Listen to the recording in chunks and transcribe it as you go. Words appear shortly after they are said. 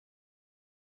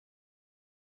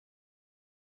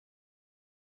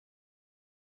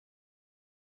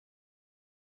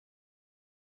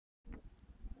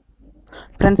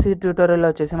Friends, ఈ ట్యూటోరియల్లో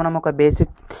వచ్చేసి మనం ఒక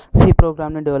బేసిక్ సి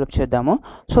ప్రోగ్రామ్ని డెవలప్ చేద్దాము.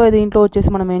 సో దీంట్లో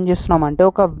వచ్చేసి మనం ఏం చేస్తున్నామంటే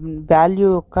ఒక వాల్యూ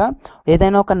యొక్క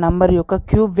ఏదైనా ఒక నెంబర్ యొక్క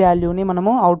క్యూబ్ వాల్యూని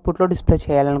మనము అవుట్పుట్లో డిస్ప్లే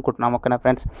చేయాలనుకుంటున్నాం. ఓకేనా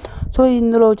ఫ్రెండ్స్? సో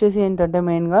ఇందులో వచ్చేసి ఏంటంటే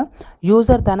మెయిన్గా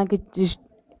యూజర్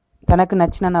తనకు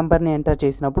నచ్చిన నెంబర్ని ఎంటర్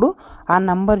చేసినప్పుడు ఆ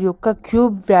నెంబర్ యొక్క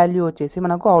క్యూబ్ వాల్యూ వచ్చేసి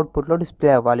మనకు అవుట్పుట్లో డిస్ప్లే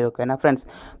అవ్వాలి. ఓకేనా ఫ్రెండ్స్?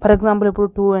 ఫర్ ఎగ్జాంపుల్ ఇప్పుడు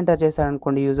 2 ఎంటర్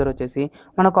చేశారనుకోండి యూజర్ వచ్చేసి,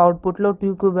 మనకు అవుట్పుట్లో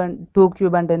 2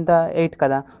 క్యూబ్ అంటే ఎంత 8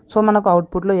 కదా. సో మనకు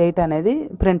అవుట్పుట్లో 8 అనేది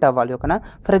ప్రింట్ అవ్వాలి. ఓకేనా?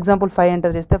 ఫర్ ఎగ్జాంపుల్ 5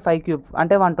 ఎంటర్ చేస్తే 5 క్యూబ్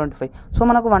అంటే 125.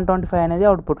 సో మనకు 125 అనేది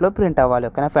అవుట్పుట్లో ప్రింట్ అవ్వాలి.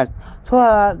 ఓకేనా ఫ్రెండ్స్? సో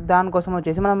దానికోసం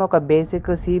వచ్చేసి మనం ఒక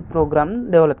బేసిక్ సి ప్రోగ్రామ్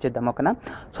డెవలప్ చేద్దాం. ఓకేనా?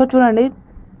 సో చూడండి,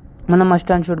 మనం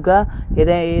మస్ట్ అండ్ షుడ్గా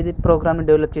ఏది ప్రోగ్రామ్ని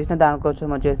డెవలప్ చేసినా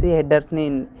దానికోసం వచ్చేసి హెడర్స్ని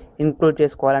ఇంక్లూడ్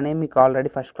చేసుకోవాలని మీకు ఆల్రెడీ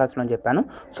ఫస్ట్ క్లాస్లో చెప్పాను.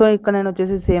 సో ఇక్కడ నేను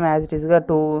వచ్చేసి సేమ్ యాజ్ ఇట్ ఈస్గా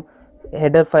 2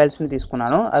 హెడర్ ఫైల్స్ని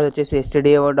తీసుకున్నాను. అది వచ్చేసి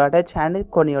stdio.h అండ్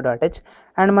conio.h.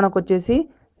 అండ్ మనకు వచ్చేసి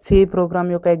సి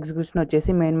ప్రోగ్రామ్ యొక్క ఎగ్జిక్యూషన్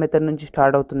వచ్చేసి మెయిన్ మెథడ్ నుంచి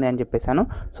స్టార్ట్ అవుతుంది అని చెప్పేసాను.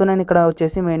 సో నేను ఇక్కడ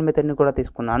వచ్చేసి మెయిన్ మెథడ్ని కూడా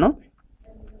తీసుకున్నాను.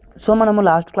 సో మనము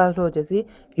లాస్ట్ క్లాస్లో వచ్చేసి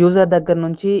యూజర్ దగ్గర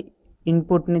నుంచి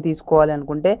ఇన్పుట్ని తీసుకోవాలి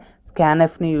అనుకుంటే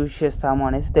స్కాన్ఎఫ్ని యూజ్ చేస్తాము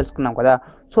అనేసి తెలుసుకున్నాం కదా.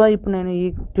 సో ఇప్పుడు నేను ఈ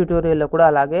ట్యూటోరియల్లో కూడా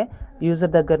అలాగే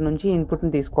యూజర్ దగ్గర నుంచి ఇన్పుట్ని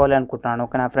తీసుకోవాలి అనుకుంటున్నాను.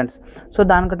 ఓకేనా ఫ్రెండ్స్? సో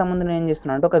దానికంటే ముందు నేను ఏం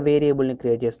చేస్తున్నాను అంటే ఒక వేరియబుల్ని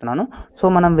క్రియేట్ చేస్తున్నాను. సో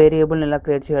మనం వేరియబుల్ని ఎలా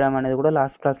క్రియేట్ చేయడం అనేది కూడా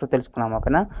లాస్ట్ క్లాస్లో తెలుసుకున్నాం.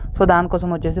 ఓకేనా? సో దానికోసం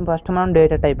వచ్చేసి ఫస్ట్ మనం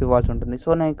డేటా టైప్ ఇవ్వాల్సి ఉంటుంది.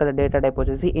 సో నేను ఇక్కడ డేటా టైప్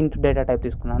వచ్చేసి ఇంట్ డేటా టైప్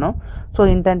తీసుకున్నాను. సో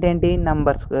ఇంట్ అంటే ఏంటి?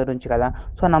 నంబర్స్ గురించి కదా.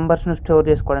 సో నంబర్స్ని స్టోర్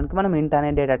చేసుకోవడానికి మనం ఇంట్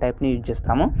అనే డేటా టైప్ని యూజ్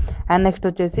చేస్తాము. అండ్ నెక్స్ట్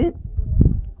వచ్చేసి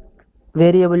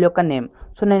వేరియబుల్ యొక్క నేమ్.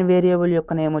 సో నేను వేరియబుల్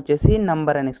యొక్క నేమ్ వచ్చేసి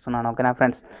నంబర్ అని ఇస్తున్నాను. ఓకేనా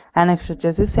ఫ్రెండ్స్? అండ్ నెక్స్ట్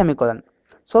వచ్చేసి సెమికోలన్.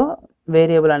 సో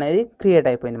వేరియబుల్ అనేది క్రియేట్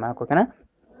అయిపోయింది మనకు. ఓకేనా?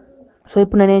 సో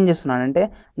ఇప్పుడు నేను ఏం చేస్తున్నానంటే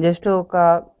జస్ట్ ఒక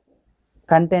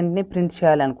కంటెంట్ని ప్రింట్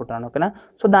చేయాలి అనుకుంటున్నాను. ఓకేనా?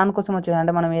 సో దానికోసం వచ్చేసి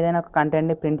అంటే మనం ఏదైనా ఒక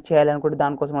కంటెంట్ని ప్రింట్ చేయాలి అనుకుంటే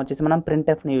దానికోసం వచ్చేసి మనం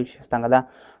ప్రింట్ఎఫ్ని యూజ్ చేస్తాం కదా.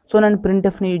 సో నేను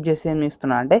ప్రింట్ఎఫ్ని యూజ్ చేసి ఏం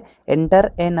ఇస్తున్నాను అంటే ఎంటర్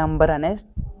ఏ నంబర్ అనే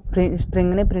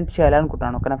స్ట్రింగ్ని ప్రింట్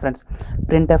చేయాలనుకుంటున్నాను. ఓకేనా friends?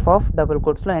 Printf of double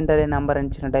కోట్స్లో enter a number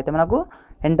ఇచ్చినట్టయితే మనకు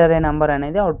ఎంటర్ ఏ నెంబర్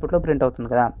అనేది అవుట్పుట్లో ప్రింట్ అవుతుంది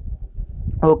కదా.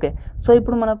 ఓకే. సో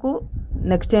ఇప్పుడు మనకు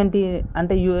నెక్స్ట్ ఏంటి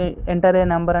అంటే ఎంటర్ ఏ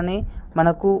నెంబర్ అని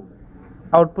మనకు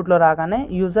అవుట్పుట్లో రాగానే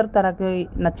యూజర్ తనకి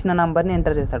నచ్చిన నెంబర్ని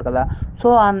ఎంటర్ చేస్తాడు కదా. సో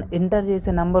ఆ ఎంటర్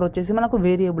చేసే నెంబర్ వచ్చేసి మనకు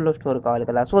వేరియబుల్లో స్టోర్ కావాలి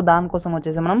కదా. సో దానికోసం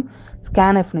వచ్చేసి మనం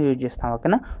స్కాన్ఎఫ్ని యూజ్ చేస్తాం.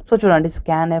 ఓకేనా? సో చూడండి,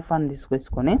 స్కాన్ఎఫ్ అని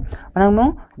తీసుకొని మనము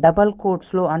డబల్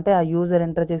కోట్స్లో అంటే ఆ యూజర్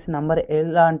ఎంటర్ చేసే నెంబర్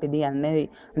ఎలాంటిది అనేది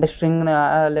అంటే స్ట్రింగ్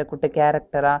లేకుంటే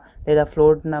క్యారెక్టరా లేదా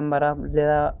ఫ్లోట్ నెంబరా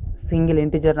లేదా సింగిల్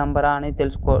ఇంటిజర్ నెంబరా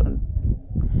అనేది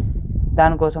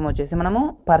దానికోసం వచ్చేసి మనము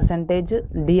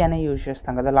 %d అనే యూజ్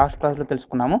చేస్తాం కదా. లాస్ట్ క్లాస్లో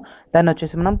తెలుసుకున్నాము. దాన్ని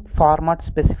వచ్చేసి మనం ఫార్మాట్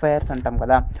స్పెసిఫైయర్స్ అంటాం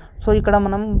కదా. సో ఇక్కడ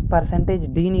మనం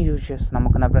 %dని యూజ్ చేస్తున్నాం.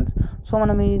 ఓకేనా ఫ్రెండ్స్? సో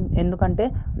మనం ఎందుకంటే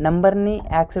నెంబర్ని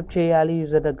యాక్సెప్ట్ చేయాలి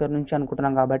యూజర్ దగ్గర నుంచి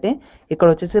అనుకుంటున్నాం కాబట్టి ఇక్కడ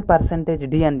వచ్చేసి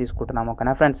 %d అని తీసుకుంటున్నాం.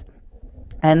 ఓకేనా friends?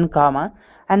 And comma.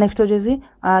 And next వచ్చేసి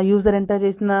ఆ యూజర్ ఎంటర్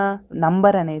చేసిన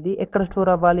నంబర్ అనేది ఎక్కడ స్టోర్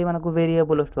అవ్వాలి? మనకు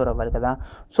వేరియబుల్లో స్టోర్ అవ్వాలి కదా.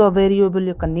 సో వేరియబుల్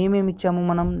యొక్క నేమ్ ఏమి ఇచ్చాము?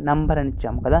 మనం నంబర్ అని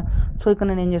ఇచ్చాము కదా. సో ఇక్కడ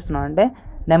నేను ఏం చేస్తున్నాను అంటే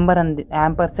నెంబర్ అని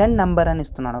యాంపర్సెంట్ నెంబర్ అని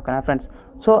ఇస్తున్నాను. ఓకేనా ఫ్రెండ్స్?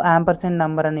 సో యాంపర్సెంట్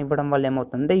నెంబర్ అని ఇవ్వడం వల్ల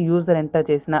ఏమవుతుందంటే యూజర్ ఎంటర్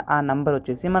చేసిన ఆ నంబర్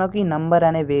వచ్చేసి మనకు ఈ నంబర్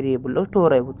అనే వేరియబుల్లో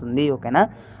స్టోర్ అయిపోతుంది. ఓకేనా?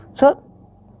 సో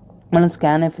మనం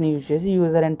స్కాన్ఎఫ్ని యూజ్ చేసి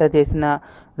యూజర్ ఎంటర్ చేసిన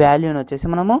వాల్యూని వచ్చేసి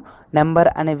మనము నెంబర్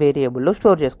అనే వేరియబుల్లో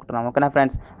స్టోర్ చేసుకుంటున్నాం. ఓకేనా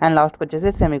ఫ్రెండ్స్? అండ్ లాస్ట్కి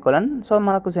వచ్చేసి సెమికోలన్. సో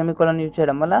మనకు సెమికోలన్ యూజ్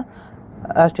చేయడం వల్ల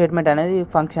ఆ స్టేట్మెంట్ అనేది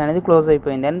ఫంక్షన్ అనేది క్లోజ్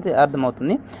అయిపోయింది అని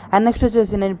అర్థమవుతుంది. అండ్ నెక్స్ట్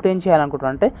వచ్చేసి నేను ఇప్పుడు ఏం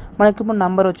చేయాలనుకుంటున్నాను అంటే మనకి ఇప్పుడు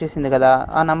నెంబర్ వచ్చేసింది కదా.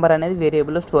 ఆ నెంబర్ అనేది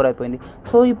వేరియబుల్లో స్టోర్ అయిపోయింది.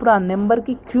 సో ఇప్పుడు ఆ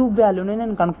నెంబర్కి క్యూబ్ వాల్యూని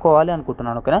నేను కనుక్కోవాలి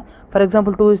అనుకుంటున్నాను. ఓకేనా? ఫర్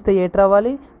ఎగ్జాంపుల్ 2 ఇస్తే 8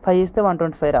 రావాలి, 5 ఇస్తే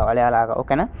 125 రావాలి అలాగా.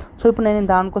 ఓకేనా? సో ఇప్పుడు నేను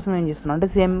దానికోసం ఏం చేస్తున్నాను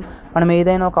అంటే సేమ్ మనం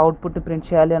ఏదైనా ఒక అవుట్పుట్ని ప్రింట్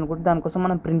చేయాలి అనుకుంటే దానికోసం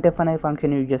మనం ప్రింట్ఎఫ్ అనే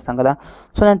ఫంక్షన్ యూజ్ చేస్తాం కదా.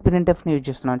 సో నేను ప్రింట్ఎఫ్ని యూజ్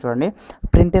చేస్తున్నాను. చూడండి,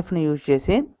 ప్రింట్ఎఫ్ని యూజ్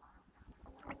చేసి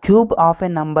cube of A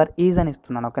number is అని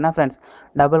ఇస్తున్నాను. ఓకేనా ఫ్రెండ్స్?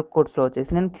 డబుల్ కోట్స్లో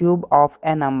వచ్చేసి నేను cube of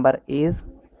A number is.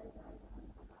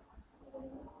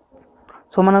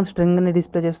 So మనం స్ట్రింగ్ని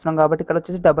డిస్ప్లే చేస్తున్నాం కాబట్టి ఇక్కడ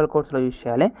వచ్చేసి డబుల్ కోట్స్లో యూజ్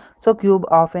చేయాలి. So cube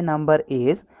of A number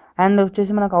is. And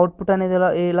వచ్చేసి మనకు అవుట్పుట్ అనేది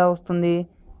ఎలా వస్తుంది?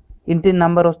 ఇంటి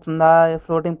నెంబర్ వస్తుందా,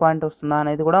 ఫ్లోటింగ్ పాయింట్ వస్తుందా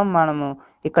అనేది కూడా మనము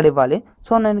ఇక్కడ ఇవ్వాలి.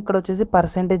 సో నేను ఇక్కడ వచ్చేసి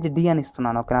 %d అని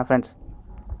ఇస్తున్నాను. ఓకేనా ఫ్రెండ్స్?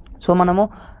 సో మనము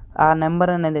ఆ నెంబర్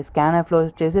అనేది స్కాన్ఎఫ్లో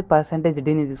వచ్చేసి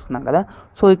 %dని తీసుకున్నాం కదా.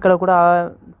 సో ఇక్కడ కూడా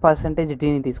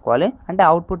 %dని తీసుకోవాలి. అంటే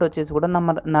అవుట్పుట్ వచ్చేసి కూడా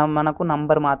మనకు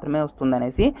నంబర్ మాత్రమే వస్తుంది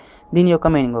అనేసి దీని యొక్క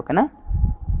మీనింగ్. ఓకేనా?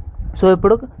 సో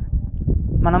ఇప్పుడు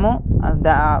మనము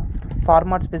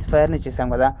ఫార్మాట్ స్పెసిఫైయర్ని ఇచ్చేసాం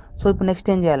కదా. సో ఇప్పుడు నెక్స్ట్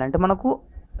ఏం చేయాలంటే మనకు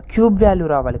క్యూబ్ వాల్యూ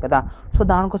రావాలి కదా. సో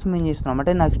దానికోసం ఏం చేస్తున్నాం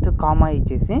అంటే నెక్స్ట్ కామా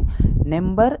ఇచ్చేసి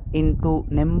నెంబర్ ఇంటూ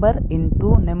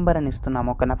నెంబర్ అని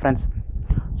ఇస్తున్నాము. ఓకేనా ఫ్రెండ్స్?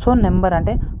 సో నెంబర్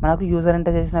అంటే మనకు యూజర్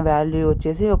ఎంటర్ చేసిన వాల్యూ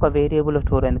వచ్చేసి ఒక వేరియబుల్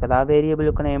స్టోర్ అయింది కదా, ఆ వేరియబుల్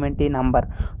యొక్క నేమ్ ఏంటి, నంబర్.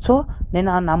 సో నేను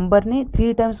ఆ నంబర్ని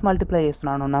 3 times మల్టిప్లై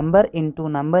చేస్తున్నాను, నంబర్ ఇంటూ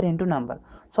నంబర్.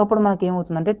 సో అప్పుడు మనకి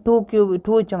ఏమవుతుందంటే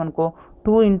 2 ఇచ్చామనుకో,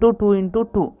 2 × 2 ×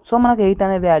 2. సో మనకు 8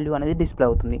 అనే వాల్యూ అనేది డిస్ప్లే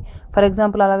అవుతుంది. ఫర్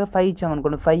ఎగ్జాంపుల్ అలాగే 5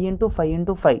 ఇచ్చామనుకోండి, 5 × 5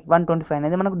 × 5 125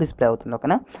 అనేది మనకు డిస్ప్లే అవుతుంది.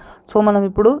 ఓకేనా. సో మనం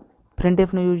ఇప్పుడు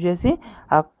ప్రింట్ఎఫ్ని యూజ్ చేసి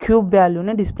ఆ క్యూబ్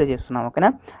వాల్యూని డిస్ప్లే చేస్తున్నాం. ఓకేనా.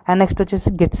 అండ్ నెక్స్ట్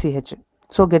వచ్చేసి get CH.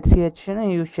 So get సిహెచ్ని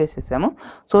use చేసేసాము.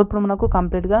 సో ఇప్పుడు మనకు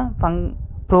కంప్లీట్గా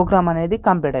ప్రోగ్రామ్ అనేది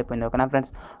కంప్లీట్ అయిపోయింది. ఓకేనా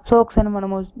ఫ్రెండ్స్. సో ఒకసారి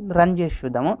మనము రన్ చేసి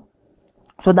చూద్దాము.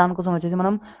 సో దానికోసం వచ్చేసి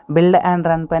మనం బిల్డ్ అండ్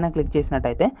రన్ పైన క్లిక్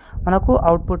చేసినట్టయితే మనకు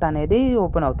అవుట్పుట్ అనేది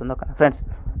ఓపెన్ అవుతుంది. ఓకేనా ఫ్రెండ్స్.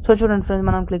 సో చూడండి ఫ్రెండ్స్,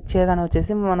 మనం క్లిక్ చేయగానే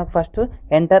వచ్చేసి మనకు ఫస్ట్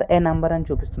ఎంటర్ ఏ నెంబర్ అని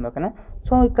చూపిస్తుంది. ఓకేనా.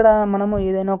 సో ఇక్కడ మనము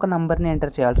ఏదైనా ఒక నెంబర్ని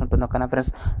ఎంటర్ చేయాల్సి ఉంటుంది. ఓకేనా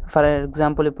ఫ్రెండ్స్. ఫర్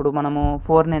ఎగ్జాంపుల్ ఇప్పుడు మనము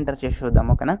 4ని ఎంటర్ చేసి చూద్దాం.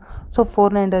 ఓకేనా. సో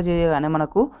 4ని ఎంటర్ చేయగానే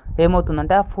మనకు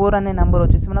ఏమవుతుందంటే ఆ 4 అనే నెంబర్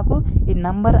వచ్చేసి మనకు ఈ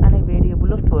నంబర్ అనే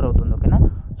వేరియబుల్లో స్టోర్ అవుతుంది. ఓకేనా.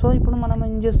 సో ఇప్పుడు మనం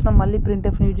ఏం చేస్తున్నాం, మళ్ళీ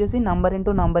ప్రింట్ఎఫ్ని యూజ్ చేసి నంబర్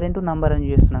అని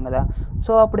చేస్తున్నాం కదా.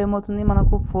 సో అప్పుడు ఏమవుతుంది,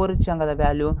 మనకు 4 ఇచ్చాం కదా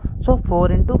వాల్యూ. సో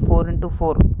 4 × 4 ×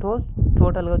 4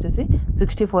 టోటల్గా వచ్చేసి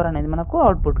 64 అనేది మనకు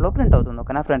అవుట్పుట్లో ప్రింట్ అవుతుంది.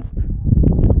 ఓకేనా ఫ్రెండ్స్.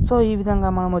 సో ఈ విధంగా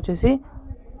మనం వచ్చేసి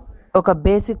ఒక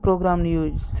బేసిక్ ప్రోగ్రామ్ని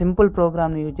సింపుల్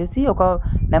ప్రోగ్రామ్ని యూజ్ చేసి ఒక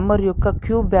నెంబర్ యొక్క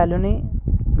క్యూబ్ వాల్యూని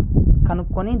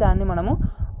కనుక్కొని దాన్ని మనము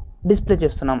డిస్ప్లే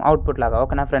చేస్తున్నాం అవుట్పుట్ లాగా.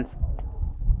 ఓకేనా ఫ్రెండ్స్.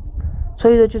 సో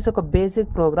ఇది వచ్చేసి ఒక బేసిక్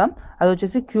ప్రోగ్రామ్, అది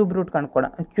వచ్చేసి క్యూబ్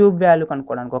వాల్యూ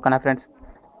కనుక్కోవడానికి. ఓకేనా ఫ్రెండ్స్.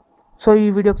 సో ఈ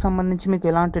వీడియోకి సంబంధించి మీకు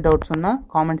ఎలాంటి డౌట్స్ ఉన్నా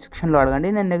కామెంట్ సెక్షన్లో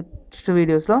అడగండి, నేను నెక్స్ట్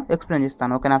వీడియోస్లో ఎక్స్ప్లెయిన్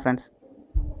చేస్తాను. ఓకేనా ఫ్రెండ్స్.